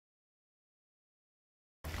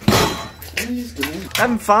are you doing?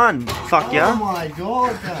 Having fun. Fuck yeah. Oh my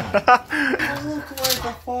god, Dad. I walk away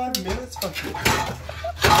for 5 minutes, fuck you.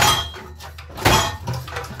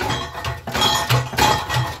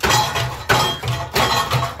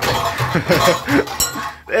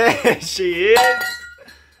 There she is.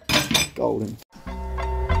 Golden.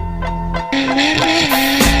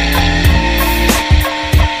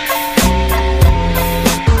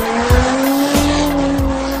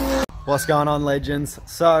 What's going on, legends?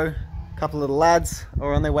 So, a couple of the lads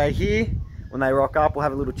are on their way here. When they rock up, we'll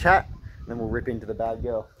have a little chat, and then we'll rip into the bad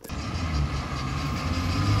girl.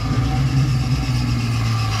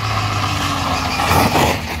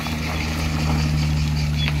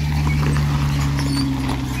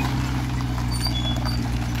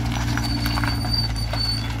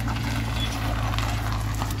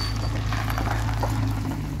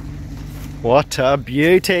 What a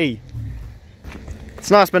beauty! It's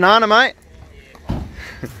a nice banana, mate.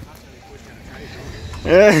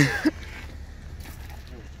 Yeah.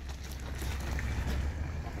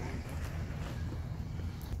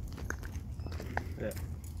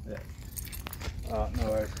 Yeah. Alright, no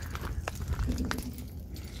worries.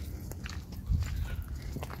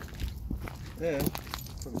 Yeah.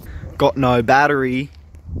 Got no battery.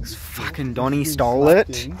 This fucking Donnie stole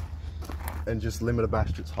it. And just limit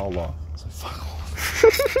bashed its whole life. So fuck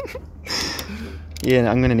off.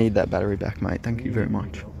 Yeah, I'm gonna need that battery back, mate. Thank you very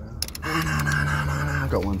much. No. I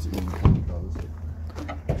got one sitting.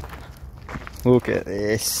 Look at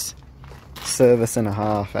this. Service and a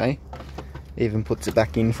half, eh? Even puts it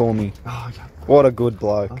back in for me. Oh, yeah. What a good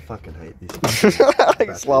bloke. I fucking hate this.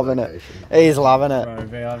 He's loving it. He's loving it. Bro,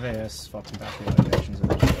 VRVS fucking battery locations are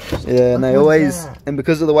ridiculous. Yeah, and they always, and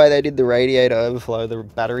because of the way they did the radiator overflow, the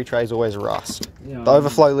battery trays always rust. Yeah, the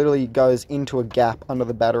overflow literally goes into a gap under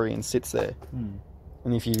the battery and sits there.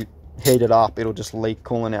 And if you heat it up, it'll just leak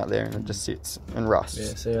coolant out there and it just sits and rusts.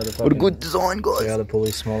 Yeah, see how the fucking, what a good design, guys. See how the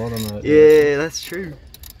pulley's smaller than the... Yeah, that's true.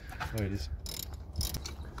 Oh, it is.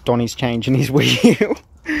 Donnie's changing his wheel.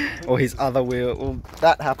 Or his other wheel. Well,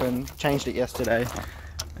 that happened. Changed it yesterday.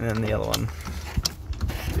 And then the other one.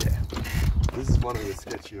 Yeah. This is one of the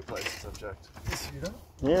sketchier places I've jacked.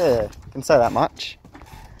 Yeah, can say that much.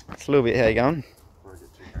 It's a little bit, how you going?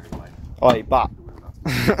 Oi, but.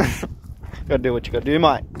 Gotta do what you gotta do,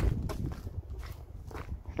 mate.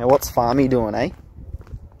 Now, what's Farmy doing, eh?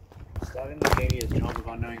 Starting the tedious job of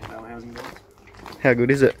unknowing how housing goes. How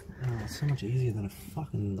good is it? Oh, it's so much easier than a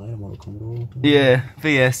fucking later model Commodore. Yeah,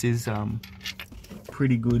 VS is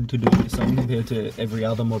pretty good to do some compared to every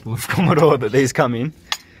other model of Commodore that these come in.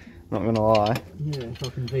 Not gonna lie. Yeah,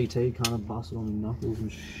 fucking VT kind of busted on the knuckles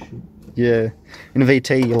and shit. Yeah, in a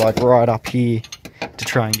VT you're like right up here to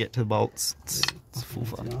try and get to the bolts. It's full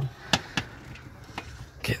fun.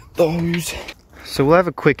 Get those. So we'll have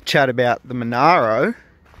a quick chat about the Monaro,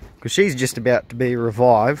 because she's just about to be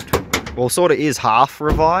revived. Well, sort of is half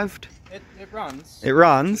revived. It runs. It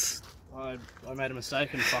runs. I made a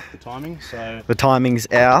mistake and fucked the timing, so... The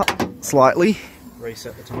timing's out slightly.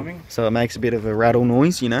 Reset the timing. So it makes a bit of a rattle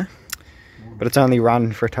noise, you know. But it's only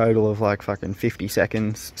run for a total of like fucking 50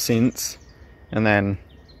 seconds since. And then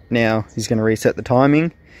now he's going to reset the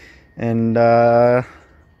timing. And we're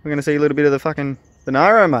going to see a little bit of the fucking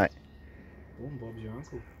Monaro, mate. Bob's your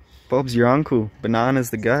uncle. Bob's your uncle.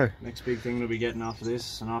 Bananas the go. Next big thing we'll be getting after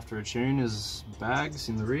this and after a tune is bags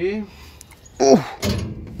in the rear. Oh.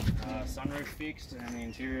 Sunroof fixed and the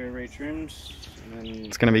interior retrimmed. And then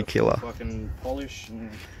it's going to be killer. Fucking polish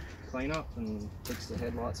and clean up and fix the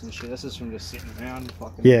headlights and shit. This is from just sitting around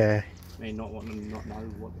fucking... Yeah. Me not wanting to not know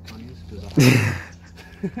what the cunt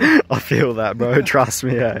is. I feel that, bro. Trust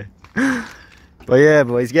me, eh? But yeah,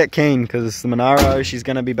 boys, get keen, because the Monaro, she's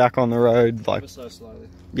going to be back on the road. Like, so slowly.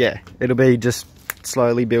 Yeah, it'll be just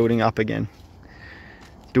slowly building up again.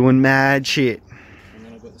 Doing mad shit. And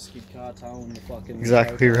then I've got the skid car towing the fucking...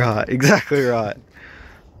 Exactly right, exactly right.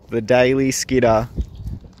 The daily skidder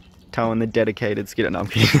towing the dedicated skidder. No, I'm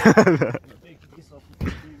kidding.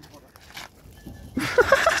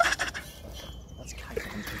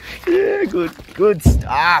 Yeah, good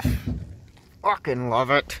stuff. Fucking love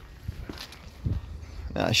it.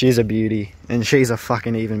 Nah, she's a beauty, and she's a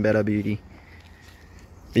fucking even better beauty.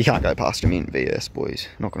 You can't go past them in VS, boys.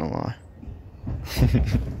 Not gonna lie.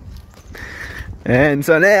 And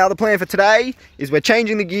so now the plan for today is we're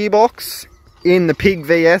changing the gearbox in the Pig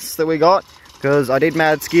VS that we got, because I did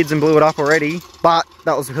mad skids and blew it up already, but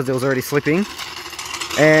that was because it was already slipping.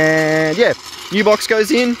 And yeah, new box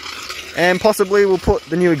goes in, and possibly we'll put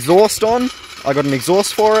the new exhaust on. I got an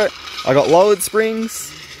exhaust for it. I got lowered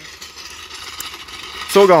springs.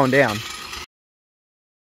 It's all going down.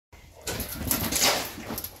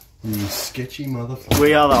 You sketchy motherfucker.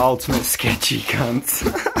 We are the ultimate sketchy cunts.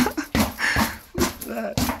 What's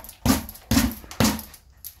that?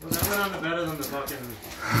 Was that one better than the fucking...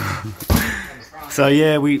 So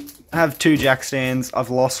yeah, we have 2 jack stands.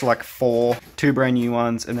 I've lost like 4, 2 brand new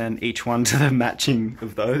ones, and then each one to the matching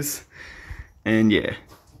of those. And yeah,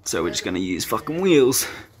 so we're just gonna use fucking wheels.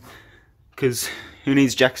 Cause who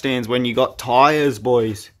needs jack stands when you got tires,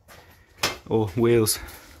 boys? Or wheels.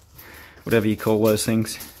 Whatever you call those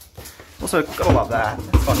things. Also, gotta love that.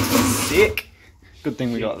 That's fucking sick. Good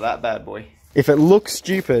thing we got that bad boy. If it looks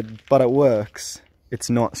stupid, but it works,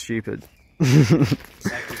 it's not stupid. You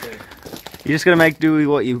just gotta make do with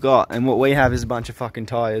what you've got, and what we have is a bunch of fucking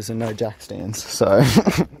tires and no jack stands, so.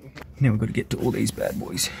 Now we've got to get to all these bad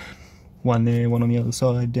boys. One there, one on the other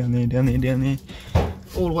side, down there, down there, down there.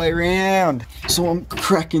 All the way around. So I'm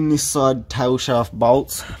cracking this side tail shaft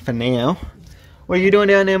bolts for now. What are you doing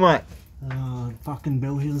down there, mate? Fucking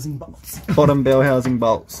bell housing bolts. Bottom bell housing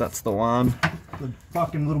bolts, that's the one. The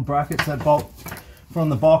fucking little brackets that bolt from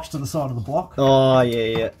the box to the side of the block. Oh,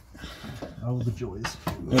 yeah, yeah. All the joys.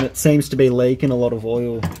 And it seems to be leaking a lot of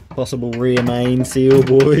oil. Possible rear main seal,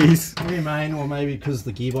 boys. Rear main, or maybe because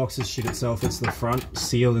the gearbox is shit itself, it's the front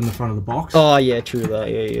seal in the front of the box. Oh, yeah, true that,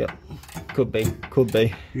 yeah, yeah. Could be, could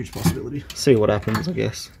be. Huge possibility. See what happens, I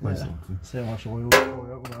guess. Yeah. See how much oil we're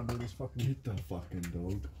going to do this fucking... Get the fucking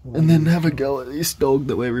dog. And then have a go at this dog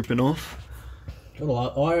that we're ripping off.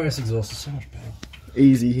 God, IRS exhaust is so much better.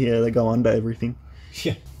 Easy, yeah, they go under everything.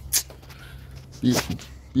 Yeah. Beautiful,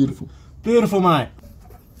 beautiful. Beautiful, mate.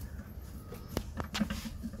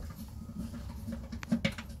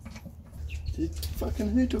 Dude,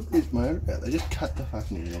 fucking who took this motor out? They just cut the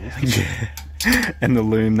fucking exhaust. Yeah. And the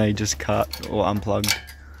loom they just cut or unplugged.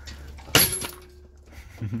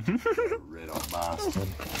 Red hot bastard.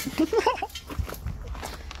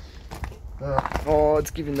 Oh,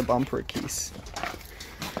 it's giving the bumper a kiss.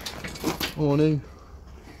 Oh no.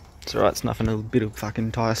 It's alright, it's nothing a bit of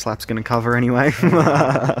fucking tyre slap's gonna cover anyway.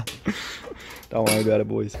 Don't worry about it,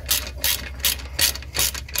 boys.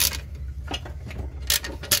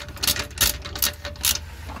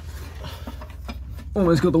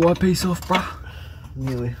 Almost got the white piece off, bruh.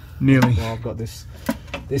 Nearly. Nearly. Well, I've got this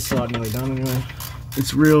side nearly done anyway.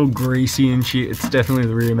 It's real greasy and shit. It's definitely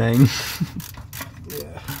the rear main.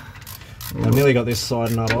 Yeah. I've nearly got this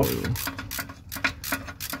side nut off.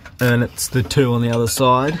 And it's the 2 on the other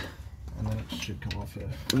side. And then it should come off here.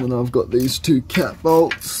 And then I've got these 2 cat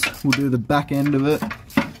bolts. We'll do the back end of it.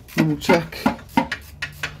 And we'll chuck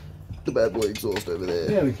the bad boy exhaust over there.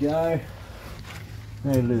 There we go.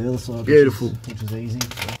 Now to do the other side. Beautiful. Which is easy.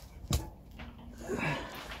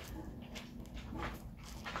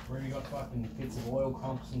 Where we got fucking bits of oil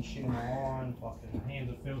clumps and shit in the line. Fucking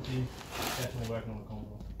hands are filthy. Definitely working on the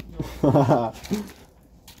combo.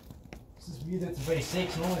 This is weird, that's a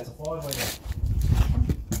V6 and all, that's a 5-litre.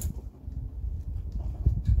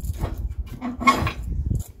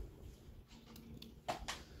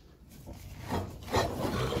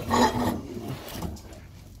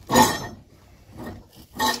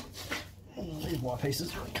 These white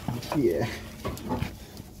pieces are coming. Yeah.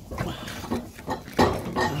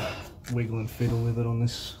 Wiggle and fiddle with it on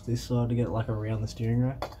this side to get it like around the steering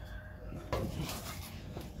rack.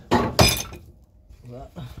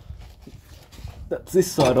 That's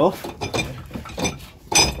this side off.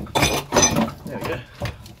 There we go.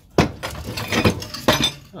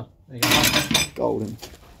 Oh, there you go. Golden.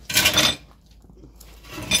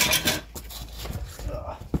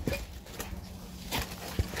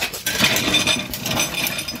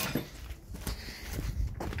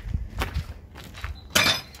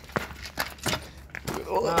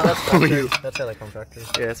 That's factory. That's how they come factory.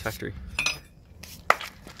 Yeah, it's factory. It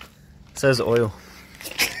says oil.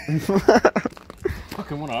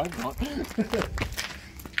 Fucking what I've got.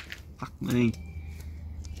 Fuck me.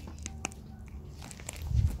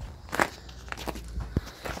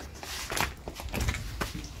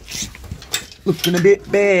 Looking a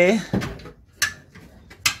bit bare.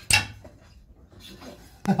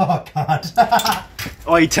 Oh god.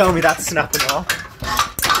 Oh, you tell me that's snapping off.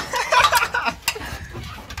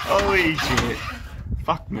 Holy shit.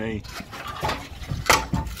 Fuck me.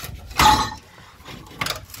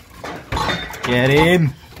 Get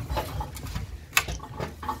him.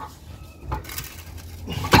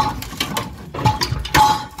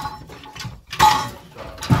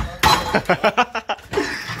 Get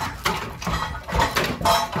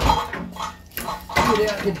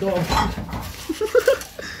out, you dog.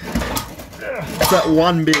 It's that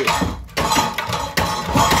one bit.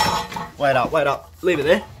 Wait up, wait up. Leave it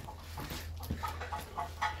there.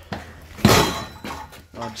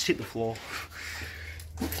 Oh, just hit the floor.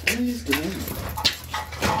 What are you doing?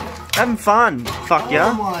 Having fun. Fuck Oh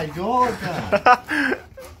yeah. my god, man.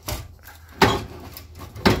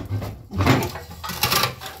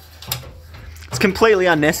 It's completely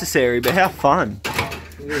unnecessary, but how fun.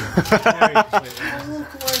 It is. Very completely. I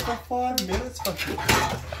walked away for 5 minutes. Fucking.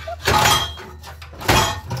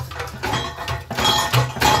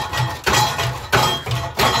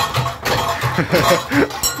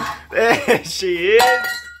 There she is.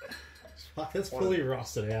 Fuck, that's fully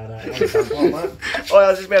rusted out, eh? Oh,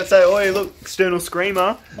 I was just about to say, oi, look, external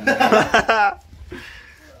screamer. That's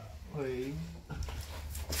ready.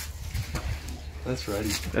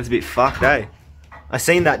 That's a bit fucked, eh? I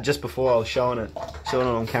seen that just before I was showing it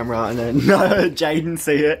on camera, and then I heard Jaidyn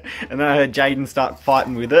see it, and then I heard Jaidyn start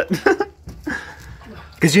fighting with it.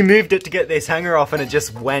 Because you moved it to get this hanger off, and it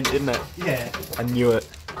just went, didn't it? Yeah. I knew it.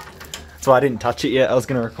 So I didn't touch it yet. I was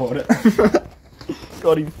going to record it.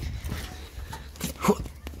 Got him.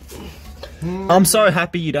 I'm so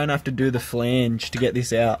happy you don't have to do the flange to get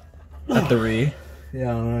this out at the rear.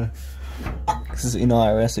 Yeah, I know. Because in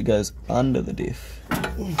IRS it goes under the diff.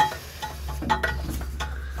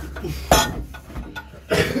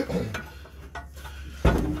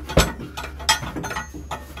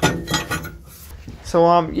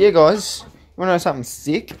 So yeah guys, you wanna know something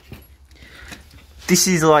sick? This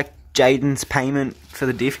is like Jaidyn's payment for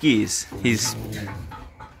the diff gears. He's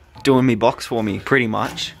doing me box for me pretty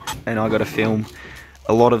much, and I gotta film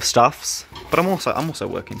a lot of stuffs, but I'm also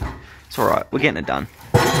working. It's alright, we're getting it done.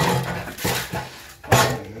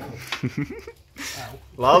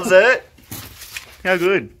 Loves it. How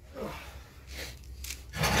good.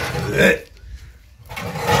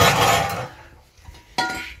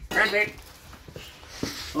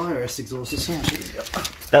 IRS exhaust is so much easier.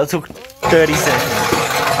 That took 30 seconds.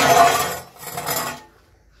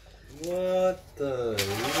 What the?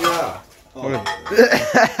 Yeah. Oh.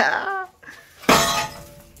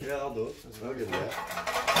 Yeah, I'll do it. I'll get it out.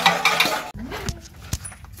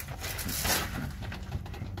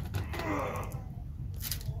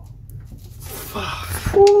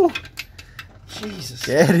 Fuck. Ooh. Jesus.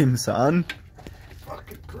 Get him, son.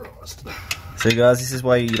 Fucking Christ. So guys, this is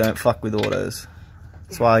why you don't fuck with autos.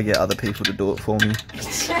 That's why I get other people to do it for me.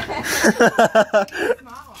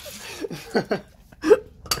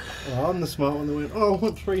 Well, I'm the smart one that went, oh, I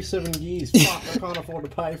want 3.7 gears. Fuck, I can't afford to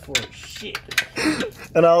pay for it. Shit.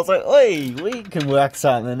 And I was like, oi, we can work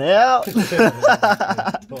something out.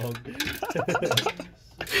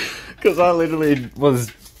 Because I literally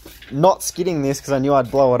was not skidding this because I knew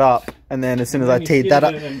I'd blow it up. And then as soon as I teed that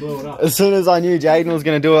up, as soon as I knew Jaidyn was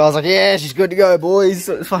going to do it, I was like, yeah, she's good to go, boys.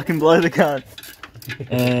 So fucking blow the cunt.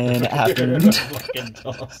 And it happened. Fucking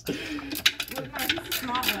toss. Look, mate, he's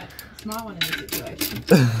the smart one in this situation.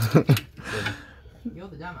 You're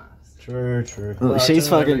the dumbass. True, true. Look, Right, she's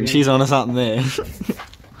fucking, she's onto something there.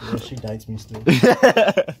 Yeah, she dates me still.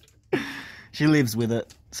 She lives with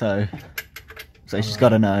it, so she's got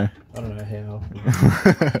to know. I don't know how.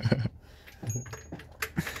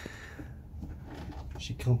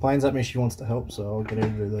 She complains at me she wants to help, so I'll get her to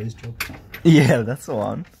do these jobs. Yeah, that's the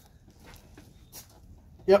one.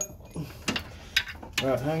 Yep.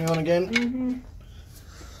 Right, hang on again. Mm-hmm.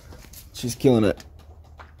 She's killing it.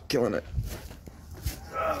 Killing it.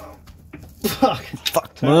 Fuck.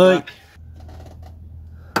 Fuck, mate.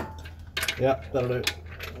 Yep, that'll do.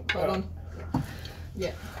 Hold on.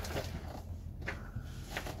 Yeah.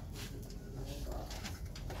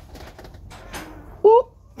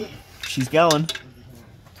 Whoop. She's going.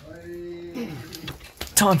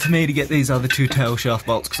 Time for me to get these other two tail shaft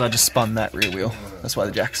bolts because I just spun that rear wheel. That's why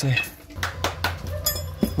the jack's there.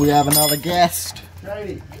 We have another guest.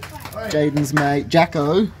 Jaidyn's mate,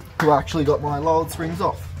 Jacko, who actually got my lowered springs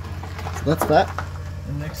off. So that's that.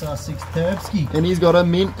 An XR6 Turbski. And he's got a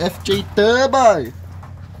Mint FG Turbo.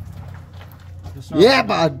 Yeah,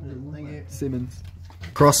 bud. Thank you. Simmons.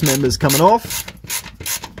 Cross members coming off.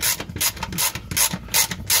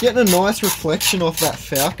 Getting a nice reflection off that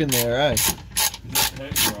Falcon there, eh?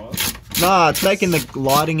 Nah, it's making the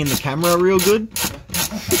lighting in the camera real good.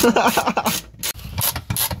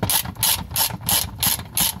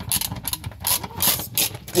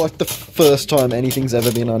 Like the first time anything's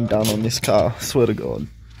ever been undone on this car, swear to God.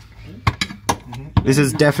 This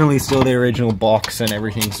is definitely still the original box and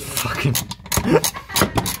everything's fucking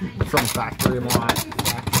from factory life.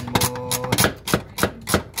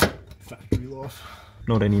 Factory life.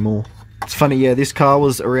 Not anymore. It's funny, yeah, this car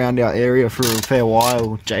was around our area for a fair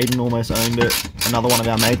while. Jaidyn almost owned it. Another one of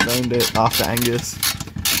our mates owned it after Angus.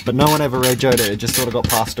 But no one ever regoed it. It just sort of got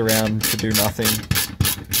passed around to do nothing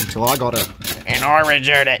until I got it. And I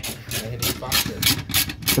regoed it.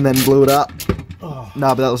 And then blew it up. No,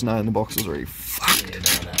 but that was the box was already fucked.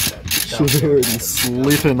 Yeah, She was already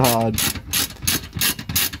slipping hard.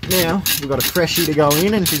 Now, we've got a freshie to go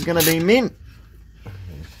in and she's going to be mint.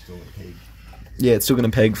 Yeah, it's still going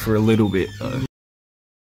to peg for a little bit though.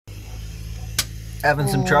 Having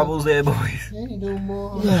some troubles there, boys. Can you do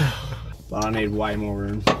more? But I need way more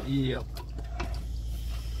room. Yep.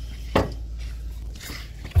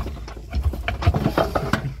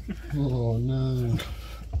 Oh no.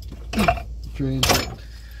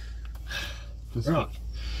 Right.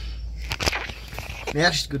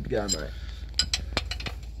 Now she's good to go, mate.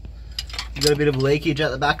 You got a bit of leakage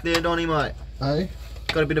at the back there, Donny, mate? Hey?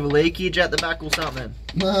 Got a bit of a leakage at the back or something?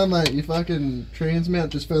 Nah, mate, your fucking trans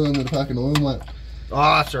mount just fell into the fucking oil, mate.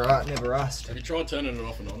 Oh, that's alright, never rust. Have you tried turning it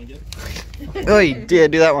off and on again? Oh, yeah,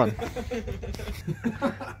 do that one.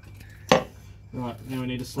 Right, now we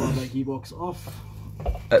need to slide that gearbox off.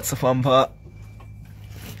 That's the fun part.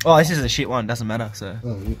 Oh, this is a shit one, doesn't matter, so.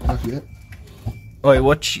 Oh, yeah, not yet. Oh,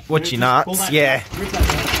 watch your nuts, yeah. Rip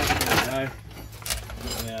that back.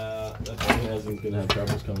 Yeah, that thing going to have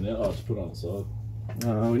troubles coming out. Oh, just put it on the side.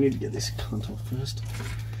 No, we need to get this cunt off first.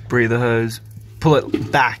 Breather hose. Pull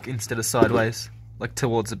it back instead of sideways, like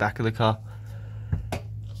towards the back of the car.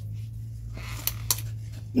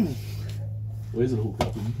 Where's it hooked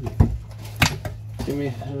up? Give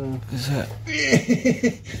me. Is that?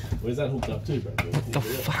 Where's that hooked up to, bro? What the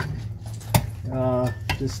fuck?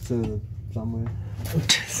 Just to somewhere.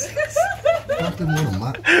 Fucking what a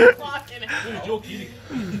mutt. Fucking hell. You're kidding.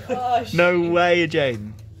 Oh, shit. No way,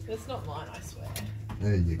 Jaidyn. That's not mine, I swear.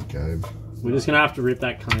 There you go. We're just gonna have to rip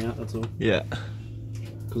that cunt out, that's all. Yeah.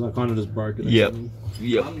 Because I kind of just broke it. Yep.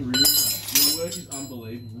 Yep. Unreal. Your work is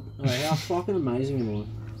unbelievable. Oh, how fucking amazing am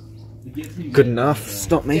It gets me Good enough.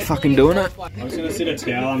 Stop me fucking doing it. I? I'm just gonna sit a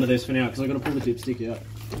towel under this for now because I gotta pull the dipstick out.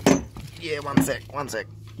 Yeah, one sec.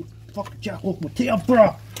 Fucking jack off my tail,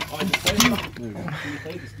 bro!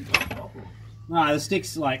 Nah, the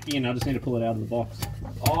stick's like, you know, I just need to pull it out of the box.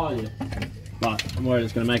 Oh, yeah. But I'm worried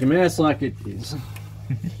it's gonna make a mess like it is.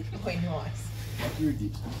 Quite nice. Like you're a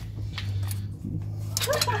dip.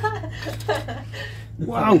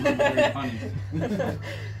 Wow! Very funny.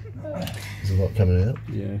 There's a lot coming out.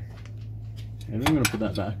 Yeah. And I'm gonna put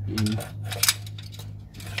that back in.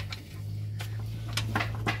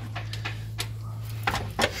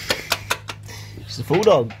 She's a full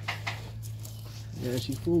dog. Yeah,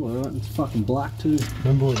 she's full, alright. It's fucking black too.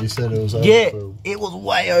 Remember what you said it was Yeah, overfilled? it was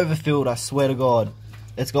way overfilled, I swear to God.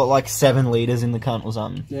 It's got like 7 litres in the cunt or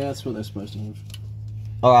something. Yeah, that's what they're supposed to have.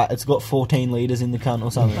 Alright, it's got 14 litres in the cunt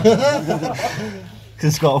or something. Cause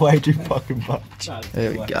it's got way too fucking much. Nah,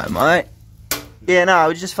 There we go, mate. Yeah, no,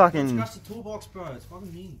 we just fucking... the toolbox, bro. It's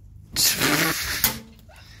fucking mean.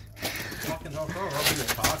 Fucking hell, bro. I'll be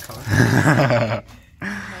the car, cunt. No,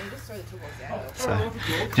 you just throw the toolbox out. So,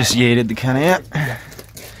 just yeeted the cunt out.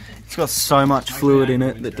 It's got so much fluid in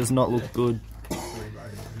it that does not look good.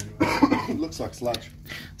 It looks like sludge.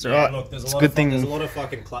 It's alright. Look, there's It's a good thing... There's a lot of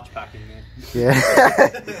fucking clutch pack in there. Yeah.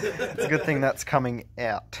 It's a good thing that's coming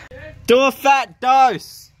out. Do a fat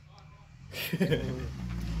dose!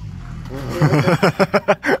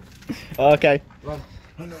 Okay.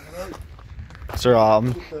 So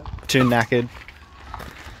I'm too knackered.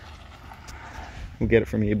 We'll get it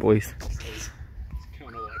from here, boys.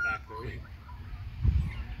 Coming all the way back,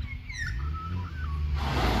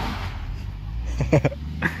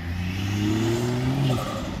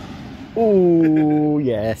 bro. Ooh,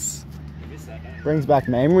 yes. Brings back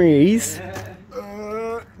memories.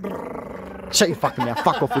 Shut your fucking mouth.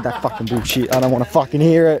 Fuck off with that fucking bullshit. I don't want to fucking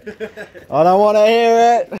hear it. I don't want to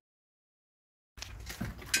hear it.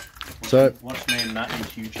 So, Watch me and Matt, you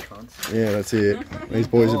huge cunts. yeah, that's it. These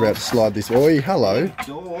boys are about to slide this. Oi, hello.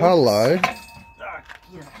 Hello.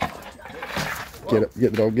 Get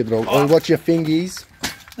the dog. Oh, watch your fingies.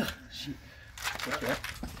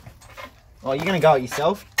 Oh, you're gonna go it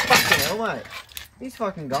yourself? Fucking hell, mate. He's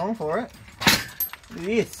fucking going for it. Look at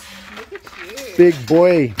this. Look at you. Big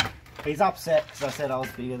boy. He's upset because I said I was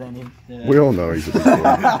bigger than him. Yeah. We all know he's a big boy.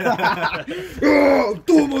 Oh, I'm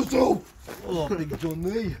doing myself. Oh, big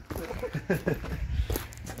Johnny.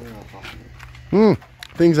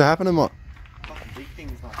 Things are happening, mate. Fucking big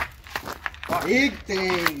things, mate. Big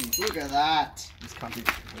things. Look at that. This can't be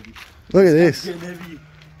heavy. Look at this.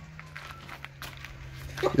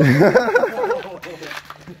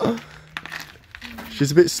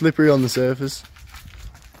 She's a bit slippery on the surface.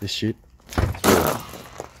 This shit.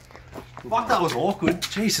 Fuck, that was awkward.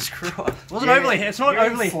 Jesus Christ. It wasn't overly. It's not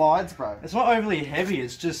overly. Slides, bro. It's not overly heavy.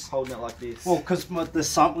 It's just Holding it like this. well, because the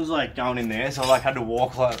sump was like going in there, so I like had to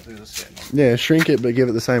walk like through the set. Yeah, shrink it, but give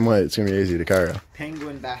it the same weight. It's gonna be easier to carry.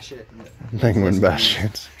 Penguin bash it. Penguin bash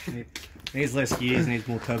it. Needs less gears. Needs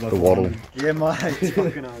more turbo. The waddle. Yeah, mate.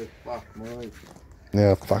 Fucking oh, fuck, mate.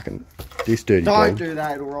 Now, fucking this dirty Don't dog. do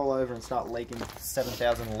that. It'll roll over and start leaking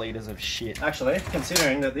 7,000 litres of shit. Actually,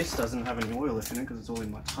 considering that this doesn't have any oil left in it because it's all in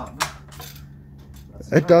my tub.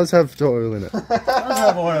 It does have oil in it. It does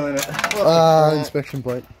have oil in it. Inspection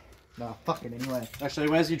plate. Nah, fuck it anyway. Actually,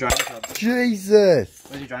 where's your drain tub? Jesus.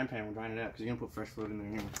 Where's your drain pan? We'll drain it out because you're gonna put fresh fluid in there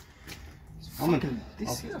anyway.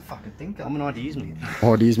 This is a fucking thinker. I'm an ideas man.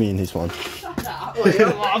 Oh, it is me in this one. I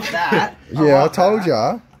love that. Yeah, I told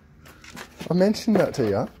ya. I mentioned that to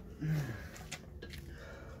ya.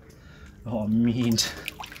 Oh, mint.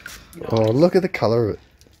 Oh, look at the colour of it.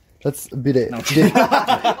 That's a bit of diff,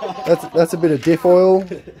 that's a bit of diff oil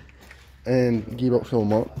and gearbox oil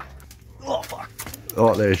mop. Oh fuck.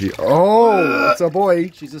 Oh, there she. Oh, that's a boy.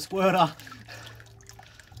 She's a squirter.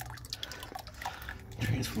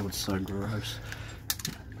 Trans fluid's so gross.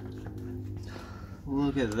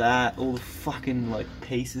 Look at that. All the fucking like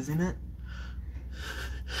pieces in it.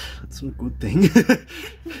 That's a good thing.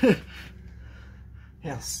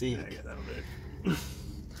 How sick. Yeah, that'll do.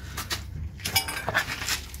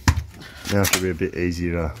 Now it should be a bit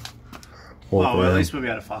easier to walk Well, at around. least we'll be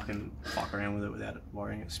able to fucking fuck around with it without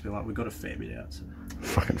worrying it spill up. We've got a fair bit out. So.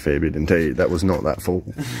 Fucking fair bit indeed. That was not that full.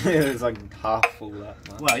 It's like half full that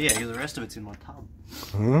much. Well, yeah, because the rest of it's in my tub.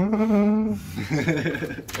 Well,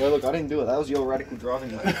 look, I didn't do it. That was your radical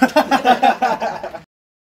driving, mate.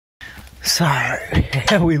 So,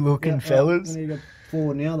 how are we looking, fellas? We need to go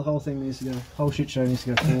forward now. The whole thing needs to go. Whole shit show needs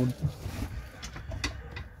to go forward.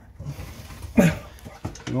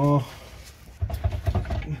 Oh.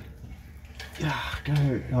 Yeah,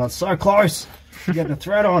 go. Oh, it's so close. You get the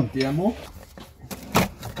thread on. Down more.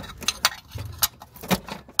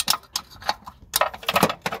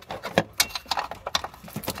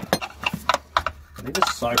 I need to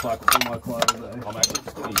soak like all my clothes though. I'm actually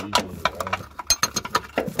just going to use it on the ground.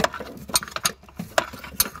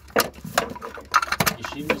 Your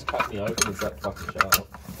shimmer's cut me open as that fucking sharp.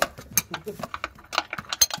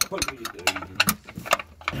 What do you do?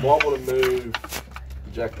 You might want to move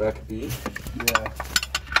the jack back a bit. Yeah.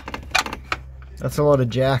 That's a lot of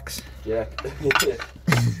jacks. Jack. Yeah.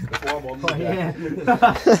 That's why I'm on the jack.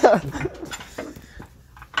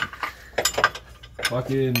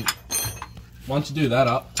 Fucking. Once you do that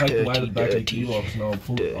up, take the weight of the back of the gearbox and I'll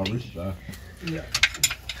pull it. I'll lift it back. Yeah.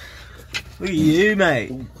 Look at you,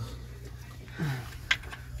 mate.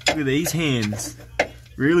 Look at these hands.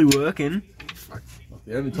 Really working.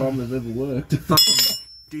 The only time they've ever worked.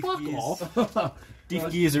 Diff gears. Diff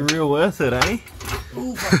gears are real worth it, eh?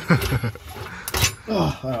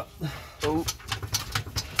 Oh, alright. Oh.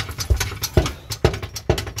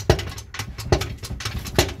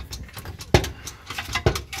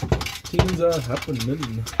 Things are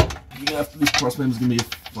happening. You're gonna have to, this cross member's gonna be a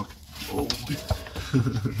fuck. Oh.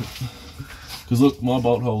 Because look, my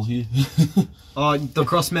bolt hole's here. Oh, the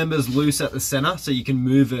cross member's loose at the centre, so you can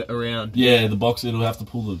move it around. Yeah, the box, it'll have to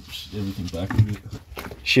pull the everything back a bit.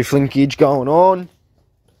 Shift linkage going on.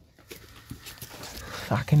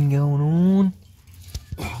 Fucking going on.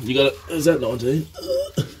 You got it. Is that 19?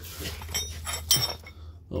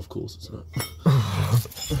 Of course it's not.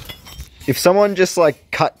 If someone just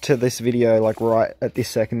like cut to this video like right at this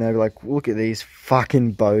second, they'd be like, look at these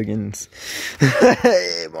fucking bogans.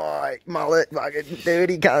 Hey, my mullet fucking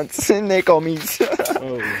dirty cunts and their commies.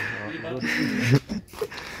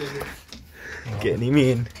 Getting him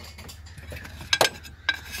in.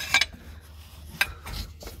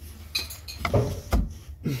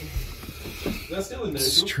 That's still in there.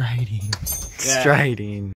 Straight in. Yeah. Straight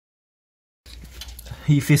in.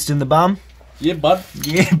 Are you fisting the bum? Yeah, bud.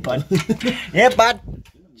 Yeah, bud. Yeah, bud.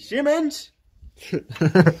 Simmons.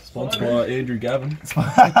 Sponsored by Andrew Gavin.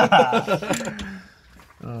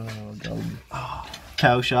 Oh, God.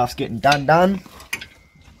 Tail shaft's getting done.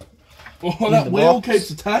 Oh, that wheel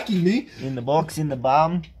keeps attacking me. In the box, in the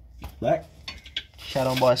bum. Back. Shut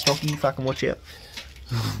on by a stocky. Fucking watch out.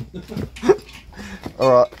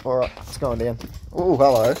 Alright, it's going down. Oh,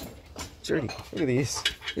 hello. It's already, look at this.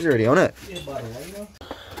 He's already on it. Yeah, buddy.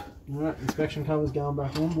 Right, inspection cover's going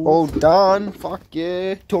back on board. All done. Fuck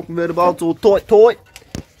yeah. Torque converter bolts all tight.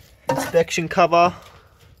 Inspection cover.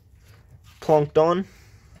 Plonked on.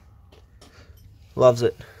 Loves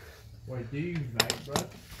it. Wait, do you vape, bro?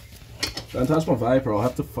 Don't touch my vapor, I'll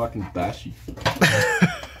have to fucking bash you.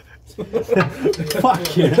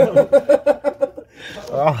 Fuck yeah.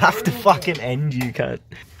 I'll have to fucking end you, cunt.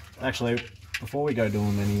 Actually, before we go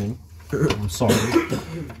doing anything, I'm sorry.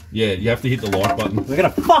 Yeah, you have to hit the like button. We're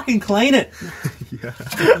gonna fucking clean it. Look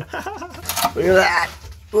at that.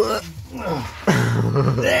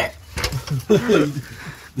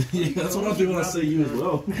 Yeah, that's what I do when I see you as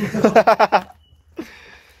well.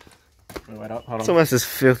 Wait up, hold on. It's almost as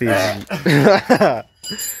filthy as...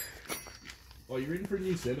 Oh, you're in for a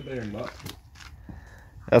new centre bearing butt.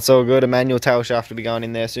 That's all good. A manual tail shaft will be going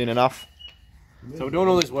in there soon enough. So we're doing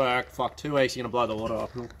all this work. Fuck, 2 weeks, you're gonna blow the water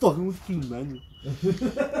up. Fucking manual.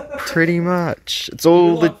 Pretty much. It's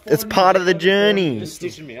all the... It's part of the journey. You're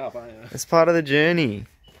stitching me up, aren't you? It's part of the journey.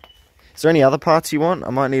 Is there any other parts you want? I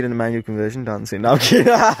might need a manual conversion done soon. No, I'm kidding.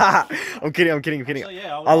 I'm kidding. Actually,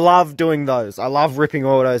 yeah, I love doing those. I love ripping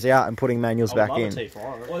autos out and putting manuals back in.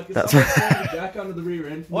 Like, That's jack under the rear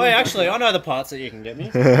end. Wait, actually, I know the parts that you can get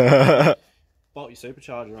me. Bolt your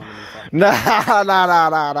supercharger on the new No.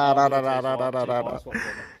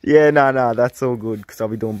 Yeah, no, that's all good because I'll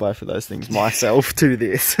be doing both of those things myself to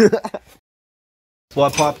this.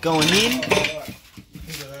 White pipe going in.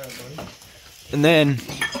 And then,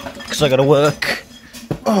 because I got to work,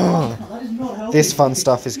 this fun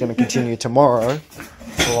stuff is going to continue tomorrow,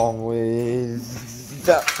 along with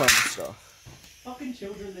that fun stuff. Fucking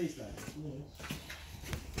children these days.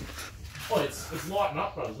 Oh, it's lighting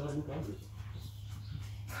up, bro. So look under it.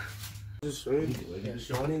 Just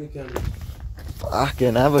shiny in the camera.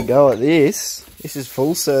 Fucking have a go at this. This is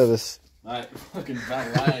full service. Mate, fucking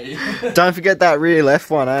valet. Don't forget that rear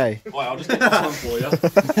left one, eh? Oh, I'll just get this one for you.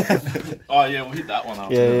 Oh, yeah, we'll hit that one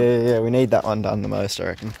up. Yeah. We need that one done the most, I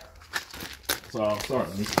reckon. So, sorry,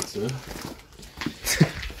 I missed it, sir.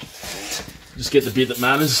 Just get the bit that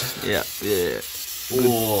matters. Yeah.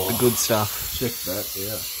 Oh, The good stuff. check that,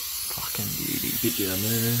 yeah. Fucking beauty. Bit down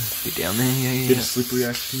there. Bit down there, yeah. Bit of slippery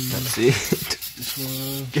action. That's it. This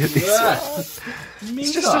one. Get this Yeah. one.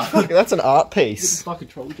 It's just a fucking, that's an art piece. Fucking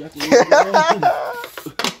trolley jack.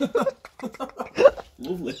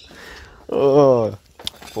 Lovely. Oh,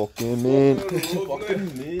 fucking man.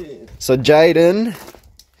 So Jaidyn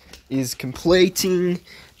is completing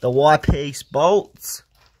the Y-piece bolts.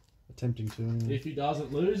 Attempting to. If he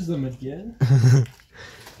doesn't lose them again.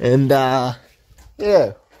 And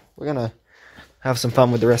yeah, we're gonna have some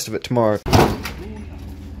fun with the rest of it tomorrow.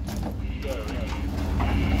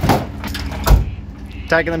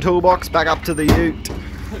 Taking the toolbox back up to the ute.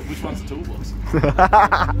 Which one's the toolbox?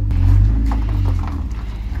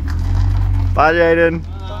 Bye, Jaidyn.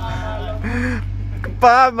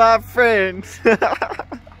 Bye, my friend.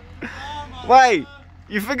 Wait,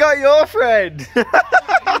 you forgot your friend.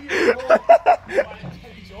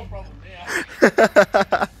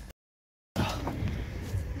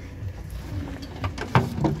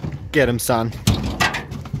 Get him, son.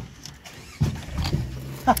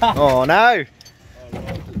 Oh no.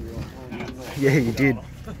 Yeah, you did.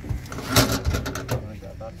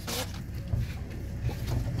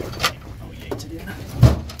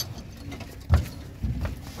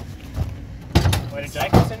 Wait, did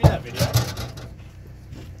Jake send you that video?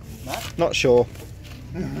 Not sure.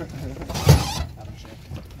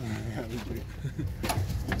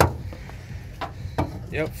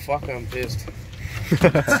 Yep, fuck, I'm pissed. We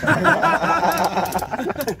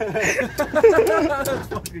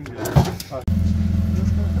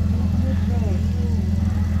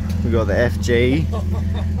got the FG,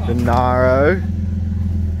 the Monaro,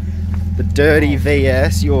 the dirty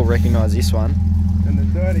VS. You'll recognise this one. And the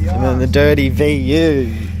dirty And then the dirty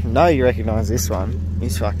VU. No, you recognise this one.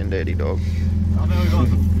 He's fucking dirty dog. I think we got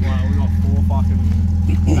 4 fucking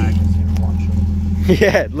bags in one shot.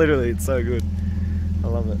 Yeah, literally, it's so good. I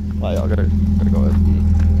love it. Wait, I gotta go over.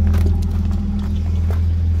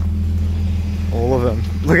 All of them.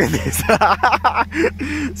 Look at this.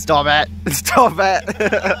 Stop it. Stop it.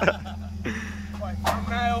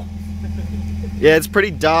 Yeah, it's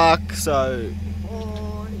pretty dark, so.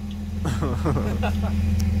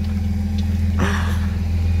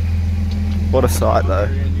 What a sight, though.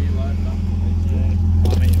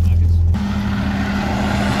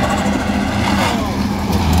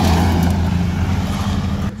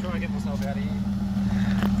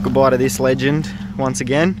 Goodbye to this legend once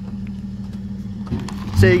again.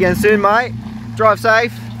 See you again soon, mate. Drive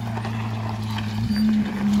safe.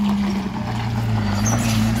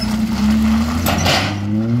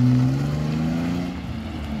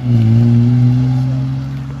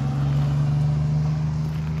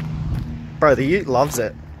 Bro, the ute loves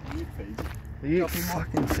it. The ute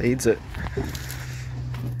fucking feeds it.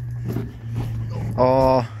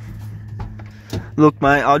 Oh. Look,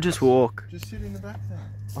 mate, I'll just walk. Just sit in the back there.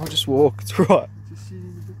 I'll just walk, it's right. Just sit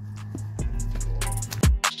in the